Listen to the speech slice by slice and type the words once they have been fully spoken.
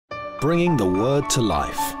bringing the Word to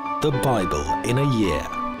life, the Bible in a year.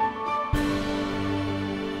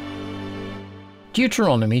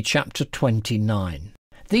 Deuteronomy chapter 29.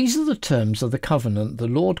 These are the terms of the covenant the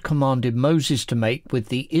Lord commanded Moses to make with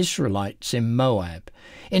the Israelites in Moab,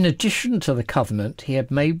 in addition to the covenant he had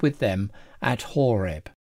made with them at Horeb.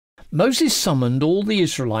 Moses summoned all the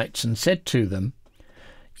Israelites and said to them,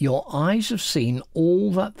 "Your eyes have seen all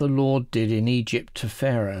that the Lord did in Egypt to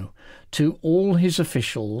Pharaoh, to all his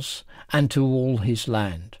officials, and to all his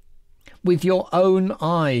land. With your own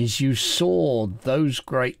eyes you saw those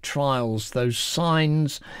great trials, those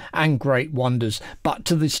signs and great wonders. But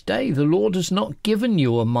to this day the Lord has not given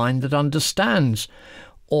you a mind that understands,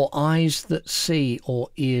 or eyes that see, or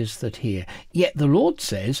ears that hear. Yet the Lord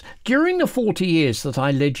says, during the 40 years that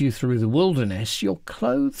I led you through the wilderness, your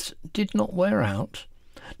clothes did not wear out,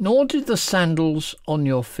 nor did the sandals on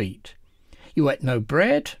your feet. You ate no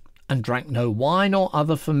bread, and drank no wine or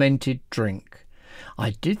other fermented drink.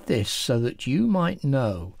 I did this so that you might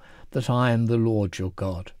know that I am the Lord your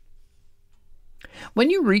God. When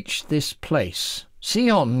you reach this place,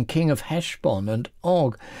 Sihon king of Heshbon and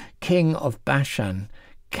Og king of Bashan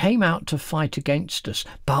came out to fight against us,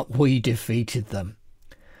 but we defeated them.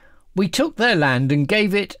 We took their land and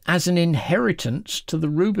gave it as an inheritance to the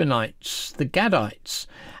Reubenites, the Gadites,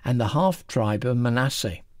 and the half-tribe of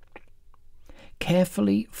Manasseh.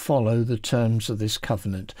 Carefully follow the terms of this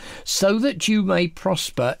covenant, so that you may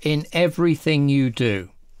prosper in everything you do.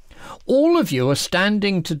 All of you are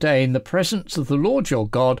standing today in the presence of the Lord your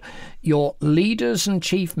God, your leaders and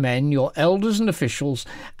chief men, your elders and officials,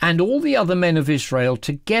 and all the other men of Israel,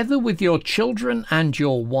 together with your children and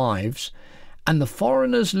your wives, and the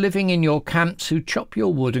foreigners living in your camps who chop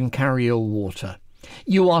your wood and carry your water.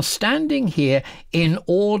 You are standing here in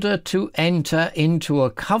order to enter into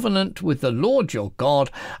a covenant with the Lord your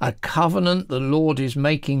God, a covenant the Lord is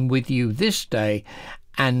making with you this day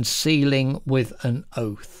and sealing with an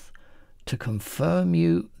oath, to confirm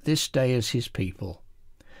you this day as his people,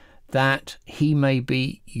 that he may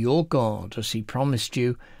be your God as he promised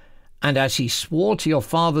you, and as he swore to your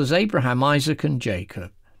fathers Abraham, Isaac and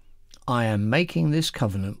Jacob. I am making this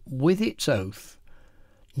covenant with its oath,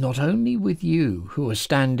 not only with you who are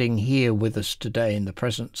standing here with us today in the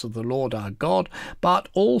presence of the Lord our God, but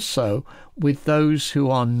also with those who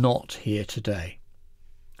are not here today.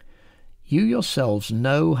 You yourselves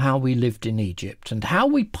know how we lived in Egypt and how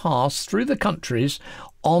we passed through the countries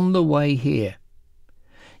on the way here.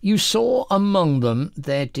 You saw among them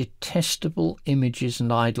their detestable images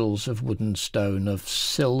and idols of wood and stone, of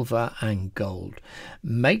silver and gold.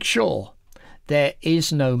 Make sure there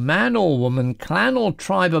is no man or woman, clan or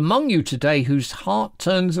tribe among you today whose heart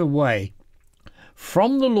turns away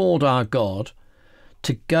from the Lord our God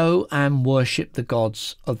to go and worship the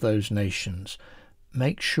gods of those nations.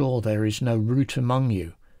 Make sure there is no root among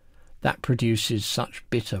you that produces such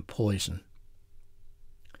bitter poison.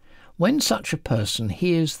 When such a person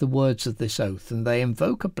hears the words of this oath and they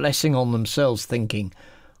invoke a blessing on themselves, thinking,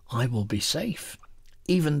 I will be safe,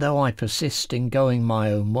 even though I persist in going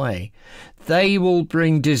my own way, they will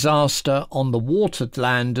bring disaster on the watered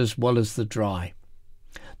land as well as the dry.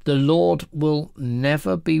 The Lord will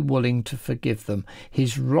never be willing to forgive them.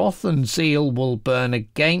 His wrath and zeal will burn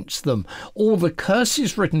against them. All the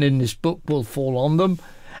curses written in this book will fall on them,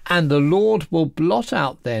 and the Lord will blot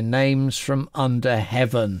out their names from under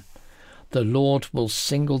heaven. The Lord will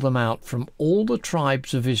single them out from all the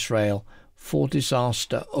tribes of Israel for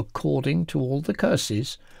disaster, according to all the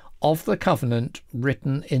curses of the covenant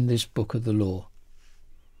written in this book of the law.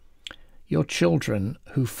 Your children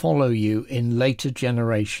who follow you in later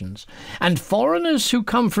generations, and foreigners who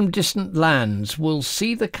come from distant lands, will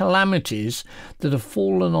see the calamities that have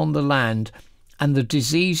fallen on the land and the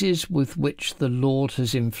diseases with which the Lord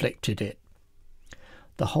has inflicted it.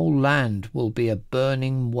 The whole land will be a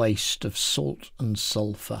burning waste of salt and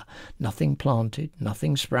sulphur, nothing planted,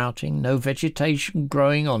 nothing sprouting, no vegetation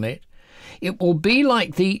growing on it. It will be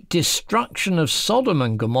like the destruction of Sodom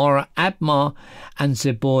and Gomorrah, Admah and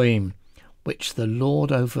Zeboim, which the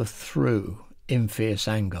Lord overthrew in fierce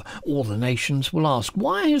anger. All the nations will ask,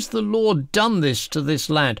 why has the Lord done this to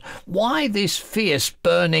this land? Why this fierce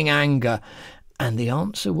burning anger? And the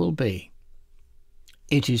answer will be,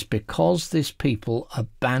 it is because this people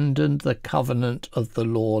abandoned the covenant of the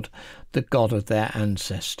Lord, the God of their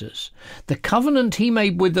ancestors, the covenant he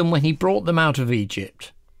made with them when he brought them out of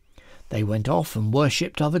Egypt. They went off and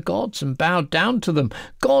worshipped other gods and bowed down to them,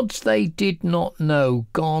 gods they did not know,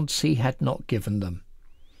 gods he had not given them.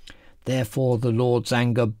 Therefore the Lord's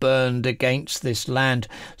anger burned against this land,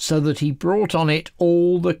 so that he brought on it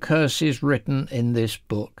all the curses written in this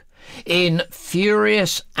book. In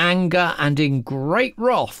furious anger and in great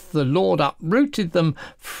wrath the Lord uprooted them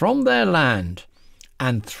from their land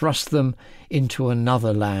and thrust them into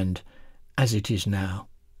another land, as it is now.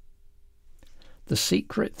 The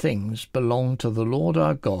secret things belong to the Lord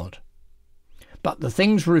our God, but the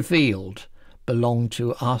things revealed belong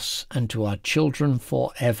to us and to our children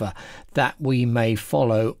forever, that we may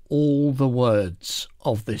follow all the words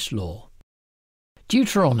of this law.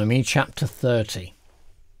 Deuteronomy chapter 30.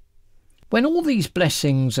 When all these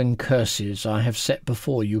blessings and curses I have set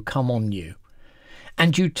before you come on you,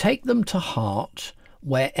 and you take them to heart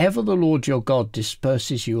wherever the Lord your God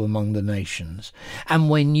disperses you among the nations, and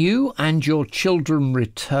when you and your children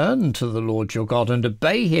return to the Lord your God and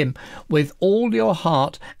obey him with all your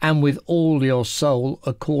heart and with all your soul,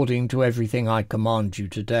 according to everything I command you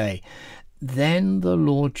today, then the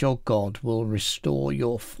Lord your God will restore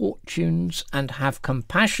your fortunes and have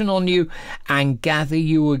compassion on you and gather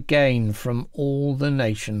you again from all the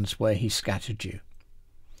nations where he scattered you.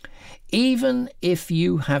 Even if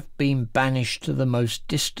you have been banished to the most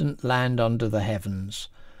distant land under the heavens,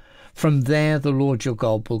 from there the Lord your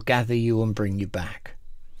God will gather you and bring you back.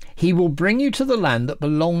 He will bring you to the land that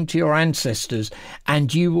belonged to your ancestors,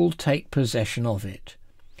 and you will take possession of it.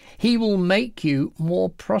 He will make you more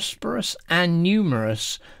prosperous and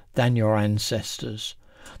numerous than your ancestors.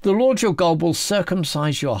 The Lord your God will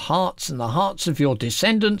circumcise your hearts and the hearts of your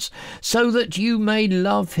descendants, so that you may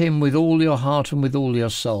love him with all your heart and with all your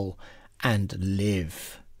soul, and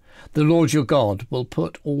live. The Lord your God will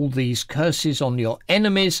put all these curses on your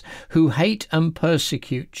enemies who hate and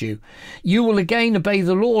persecute you. You will again obey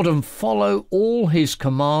the Lord and follow all his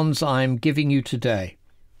commands I am giving you today.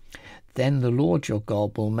 Then the Lord your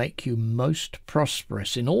God will make you most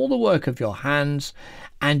prosperous in all the work of your hands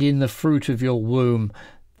and in the fruit of your womb,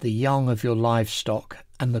 the young of your livestock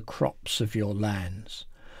and the crops of your lands.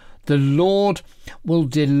 The Lord will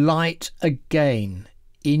delight again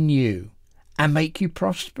in you and make you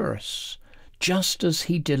prosperous, just as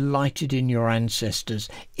he delighted in your ancestors,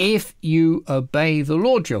 if you obey the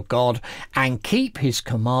Lord your God and keep his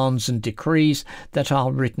commands and decrees that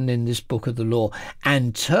are written in this book of the law,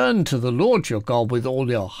 and turn to the Lord your God with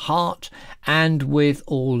all your heart and with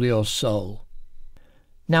all your soul.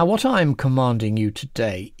 Now, what I am commanding you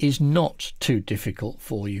today is not too difficult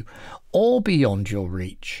for you or beyond your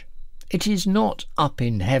reach. It is not up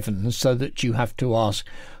in heaven, so that you have to ask,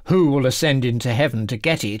 who will ascend into heaven to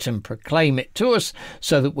get it and proclaim it to us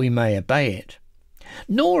so that we may obey it?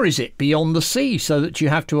 Nor is it beyond the sea, so that you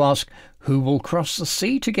have to ask, who will cross the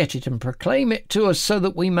sea to get it and proclaim it to us so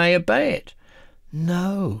that we may obey it?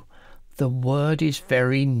 No, the word is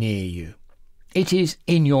very near you. It is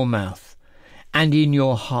in your mouth and in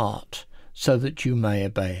your heart, so that you may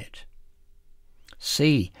obey it.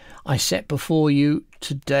 See, I set before you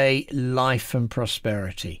today life and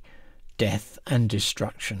prosperity, death and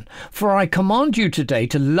destruction. For I command you today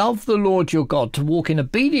to love the Lord your God, to walk in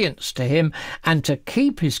obedience to him, and to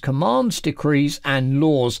keep his commands, decrees, and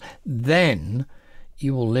laws. Then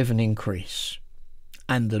you will live and increase,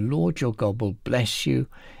 and the Lord your God will bless you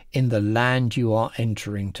in the land you are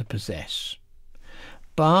entering to possess.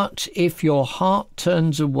 But if your heart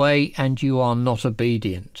turns away and you are not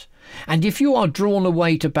obedient, and if you are drawn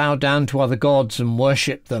away to bow down to other gods and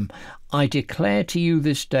worship them, I declare to you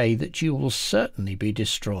this day that you will certainly be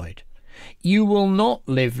destroyed. You will not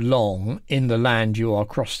live long in the land you are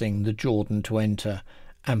crossing the Jordan to enter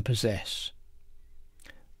and possess.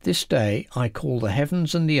 This day I call the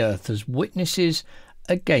heavens and the earth as witnesses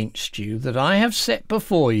against you, that I have set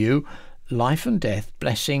before you life and death,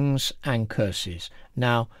 blessings and curses.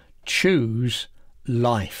 Now choose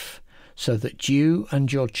life, so that you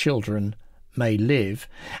and your children may live,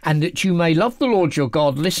 and that you may love the Lord your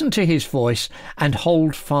God, listen to his voice, and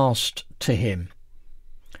hold fast to him.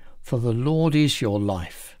 For the Lord is your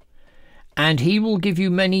life, and he will give you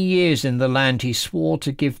many years in the land he swore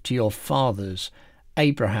to give to your fathers,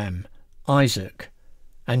 Abraham, Isaac,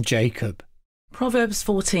 and Jacob. Proverbs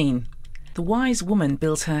 14. The wise woman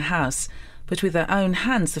builds her house, but with her own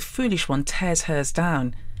hands the foolish one tears hers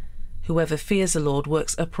down. Whoever fears the Lord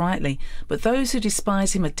works uprightly, but those who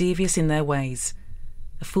despise him are devious in their ways.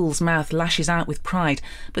 A fool's mouth lashes out with pride,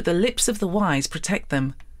 but the lips of the wise protect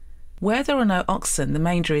them. Where there are no oxen, the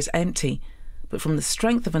manger is empty, but from the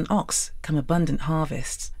strength of an ox come abundant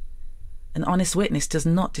harvests. An honest witness does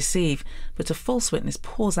not deceive, but a false witness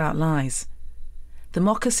pours out lies. The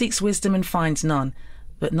mocker seeks wisdom and finds none,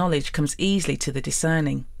 but knowledge comes easily to the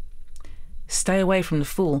discerning. Stay away from the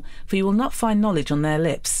fool, for you will not find knowledge on their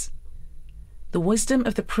lips. The wisdom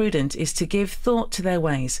of the prudent is to give thought to their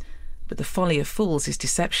ways, but the folly of fools is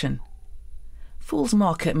deception. Fools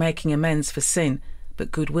mock at making amends for sin,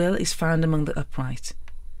 but goodwill is found among the upright.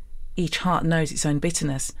 Each heart knows its own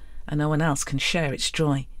bitterness, and no one else can share its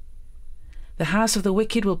joy. The house of the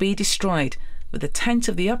wicked will be destroyed, but the tent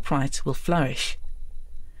of the upright will flourish.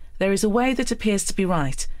 There is a way that appears to be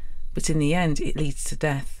right, but in the end it leads to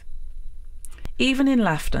death. Even in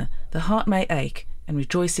laughter the heart may ache, and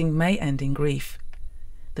rejoicing may end in grief.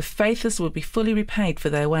 The faithless will be fully repaid for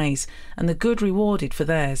their ways, and the good rewarded for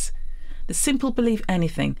theirs. The simple believe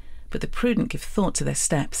anything, but the prudent give thought to their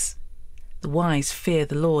steps. The wise fear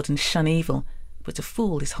the Lord and shun evil, but a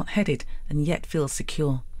fool is hot-headed and yet feels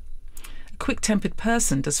secure. A quick-tempered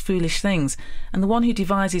person does foolish things, and the one who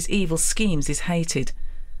devises evil schemes is hated.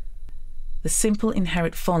 The simple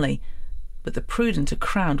inherit folly, but the prudent are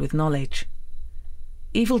crowned with knowledge.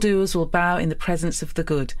 Evildoers will bow in the presence of the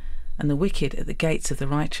good, and the wicked at the gates of the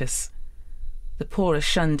righteous. The poor are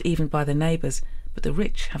shunned even by their neighbours, but the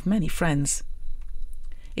rich have many friends.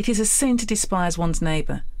 It is a sin to despise one's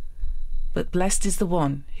neighbour, but blessed is the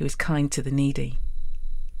one who is kind to the needy.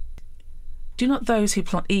 Do not those who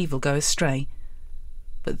plot evil go astray,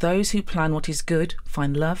 but those who plan what is good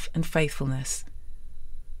find love and faithfulness.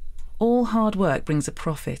 All hard work brings a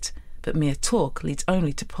profit, but mere talk leads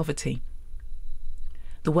only to poverty.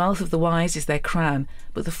 The wealth of the wise is their crown,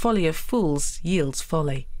 but the folly of fools yields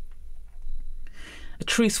folly. A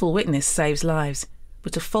truthful witness saves lives,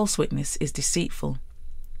 but a false witness is deceitful.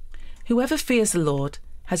 Whoever fears the Lord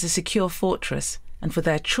has a secure fortress, and for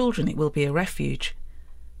their children it will be a refuge.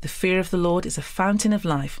 The fear of the Lord is a fountain of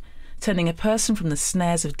life, turning a person from the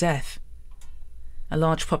snares of death. A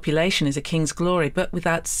large population is a king's glory, but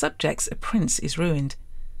without subjects a prince is ruined.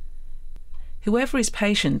 Whoever is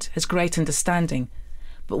patient has great understanding,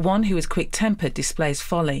 but one who is quick-tempered displays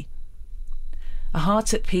folly. A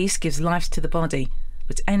heart at peace gives life to the body,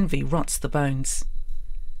 but envy rots the bones.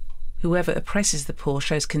 Whoever oppresses the poor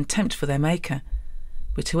shows contempt for their Maker,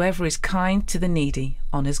 but whoever is kind to the needy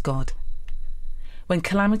honours God. When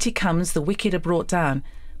calamity comes, the wicked are brought down,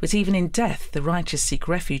 but even in death the righteous seek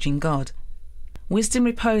refuge in God. Wisdom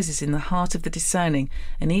reposes in the heart of the discerning,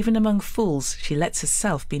 and even among fools she lets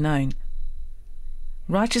herself be known.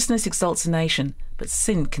 Righteousness exalts a nation, but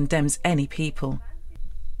sin condemns any people.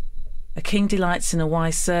 A king delights in a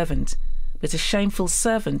wise servant, but a shameful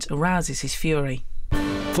servant arouses his fury.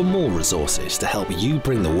 For more resources to help you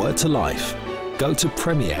bring the word to life, go to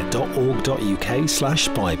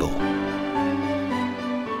premier.org.uk/Bible.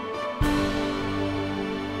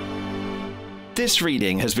 This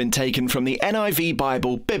reading has been taken from the NIV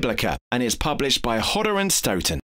Bible Biblica and is published by Hodder and Stoughton.